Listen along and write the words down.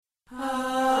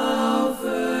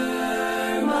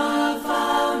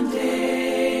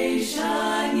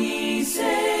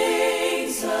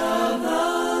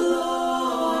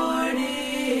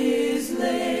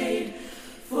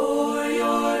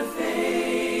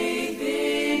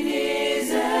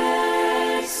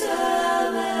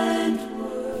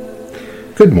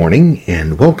Good morning,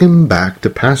 and welcome back to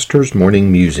Pastor's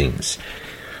Morning Musings.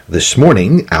 This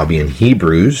morning, I'll be in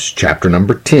Hebrews chapter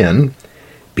number 10,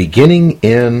 beginning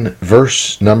in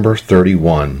verse number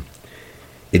 31.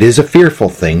 It is a fearful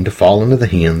thing to fall into the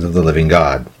hands of the living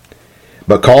God.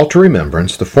 But call to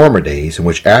remembrance the former days in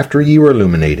which after ye were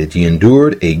illuminated, ye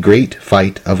endured a great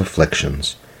fight of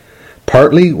afflictions,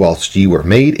 partly whilst ye were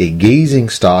made a gazing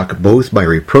stock both by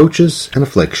reproaches and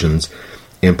afflictions,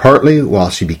 and partly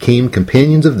whilst ye became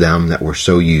companions of them that were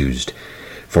so used.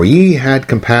 For ye had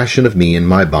compassion of me in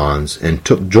my bonds, and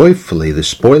took joyfully the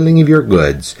spoiling of your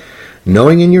goods,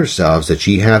 knowing in yourselves that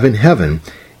ye have in heaven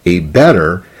a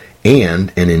better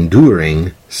and an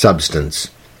enduring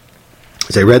substance.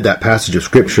 As I read that passage of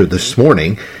Scripture this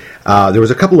morning, there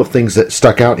was a couple of things that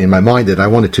stuck out in my mind that I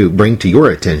wanted to bring to your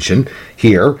attention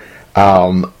here.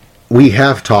 We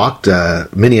have talked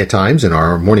many a times in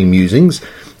our morning musings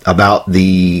about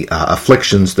the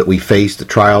afflictions that we face, the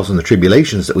trials and the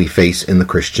tribulations that we face in the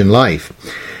Christian life.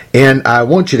 And I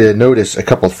want you to notice a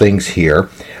couple things here,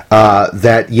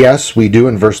 that yes, we do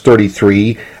in verse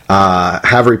 33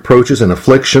 have reproaches and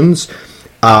afflictions,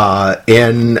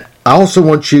 and I also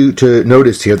want you to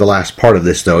notice here the last part of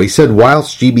this, though. He said,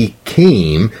 whilst ye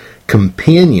became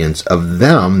companions of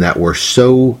them that were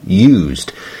so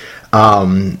used.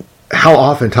 How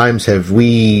oftentimes have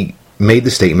we made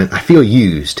the statement, I feel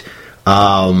used.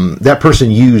 That person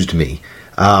used me.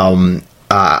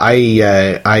 I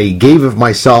gave of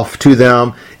myself to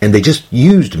them, and they just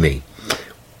used me.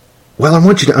 Well, I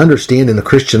want you to understand in the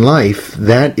Christian life,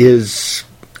 that is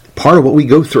part of what we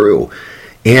go through.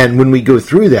 And when we go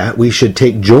through that, we should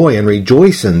take joy and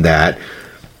rejoice in that,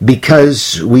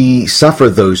 because we suffer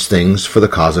those things for the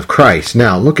cause of Christ.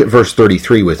 Now, look at verse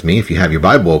 33 with me, if you have your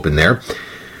Bible open there.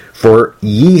 For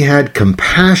ye had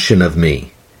compassion of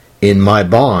me in my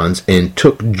bonds, and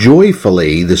took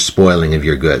joyfully the spoiling of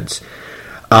your goods.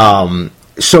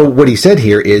 So what he said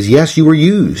here is, yes, you were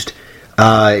used.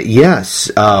 Yes,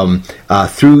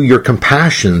 through your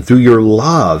compassion, through your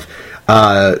love,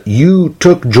 you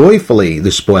took joyfully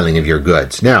the spoiling of your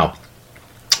goods. Now,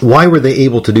 why were they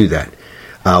able to do that?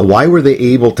 Why were they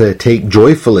able to take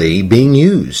joyfully being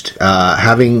used,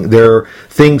 having their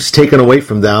things taken away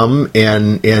from them,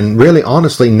 and really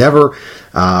honestly never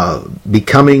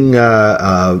becoming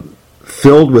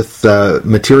filled with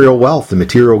material wealth, the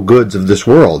material goods of this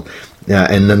world?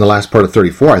 And then the last part of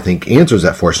 34, I think, answers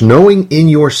that for us. Knowing in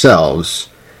yourselves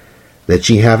that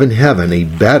ye have in heaven a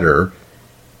better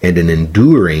and an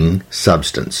enduring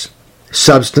substance.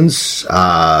 Substance,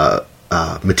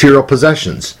 material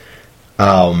possessions.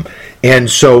 And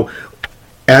so,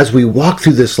 as we walk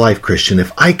through this life, Christian,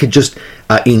 if I could just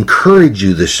encourage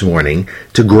you this morning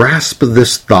to grasp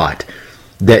this thought,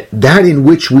 that in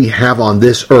which we have on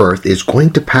this earth is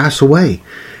going to pass away.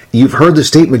 You've heard the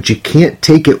statement, you can't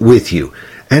take it with you.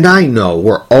 And I know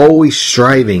we're always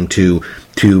striving to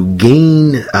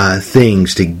gain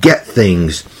things, to get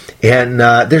things. And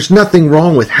there's nothing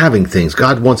wrong with having things.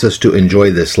 God wants us to enjoy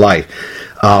this life.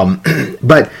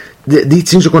 But these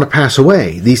things are going to pass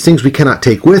away. These things we cannot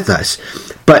take with us.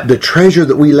 But the treasure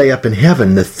that we lay up in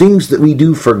heaven, the things that we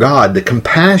do for God, the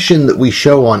compassion that we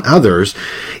show on others,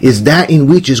 is that in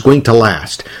which is going to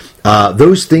last.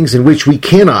 Those things in which we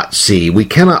cannot see, we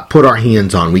cannot put our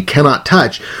hands on, we cannot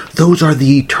touch, those are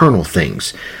the eternal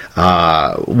things.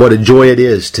 What a joy it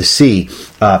is to see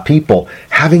people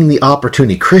having the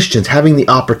opportunity, Christians having the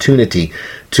opportunity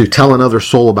to tell another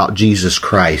soul about Jesus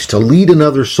Christ, to lead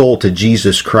another soul to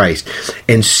Jesus Christ,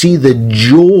 and see the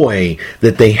joy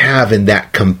that they have in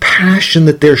that compassion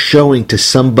that they're showing to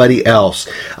somebody else.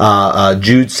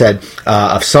 Jude said,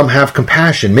 some have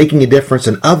compassion, making a difference,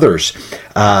 and others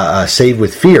save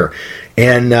with fear.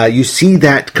 And you see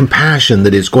that compassion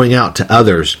that is going out to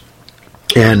others.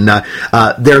 And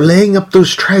they're laying up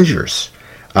those treasures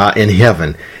in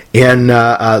heaven. And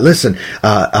listen,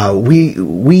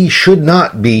 we should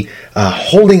not be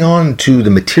holding on to the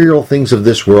material things of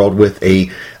this world with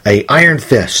a iron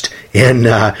fist and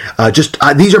just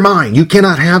these are mine. You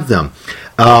cannot have them.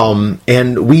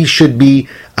 And we should be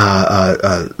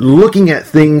looking at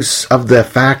things of the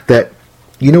fact that,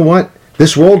 you know what,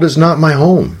 this world is not my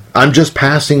home. I'm just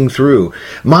passing through.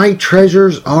 My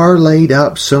treasures are laid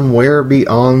up somewhere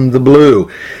beyond the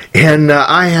blue. And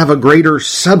I have a greater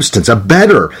substance, a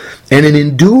better and an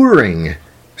enduring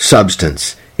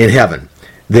substance in heaven.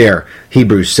 There,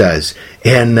 Hebrews says.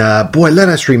 And boy, let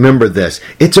us remember this.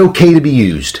 It's okay to be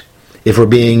used if we're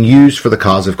being used for the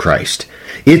cause of Christ.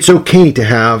 It's okay to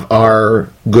have our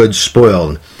goods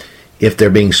spoiled if they're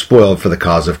being spoiled for the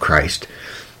cause of Christ.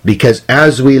 Because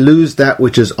as we lose that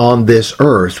which is on this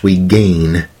earth, we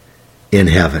gain in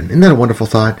heaven. Isn't that a wonderful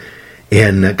thought?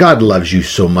 And God loves you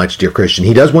so much, dear Christian.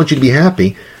 He does want you to be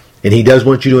happy, and He does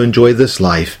want you to enjoy this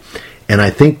life. And I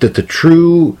think that the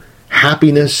true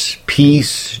happiness,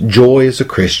 peace, joy as a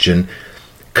Christian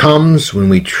comes when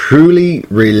we truly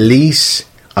release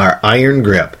our iron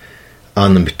grip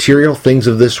on the material things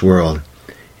of this world,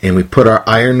 and we put our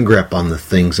iron grip on the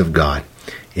things of God.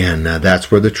 And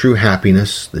that's where the true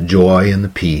happiness, the joy, and the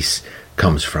peace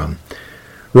comes from.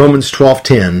 Romans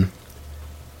 12:10,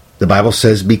 the Bible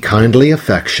says, "Be kindly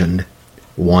affectioned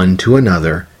one to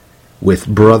another with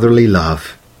brotherly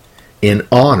love, in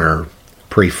honor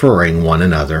preferring one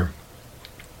another."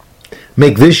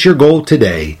 Make this your goal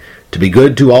today, to be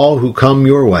good to all who come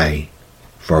your way,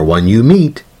 for one you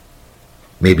meet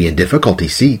may be in difficulty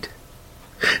seat.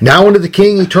 Now unto the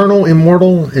King, eternal,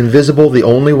 immortal, invisible, the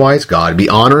only wise God, be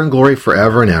honor and glory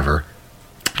forever and ever.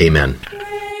 Amen.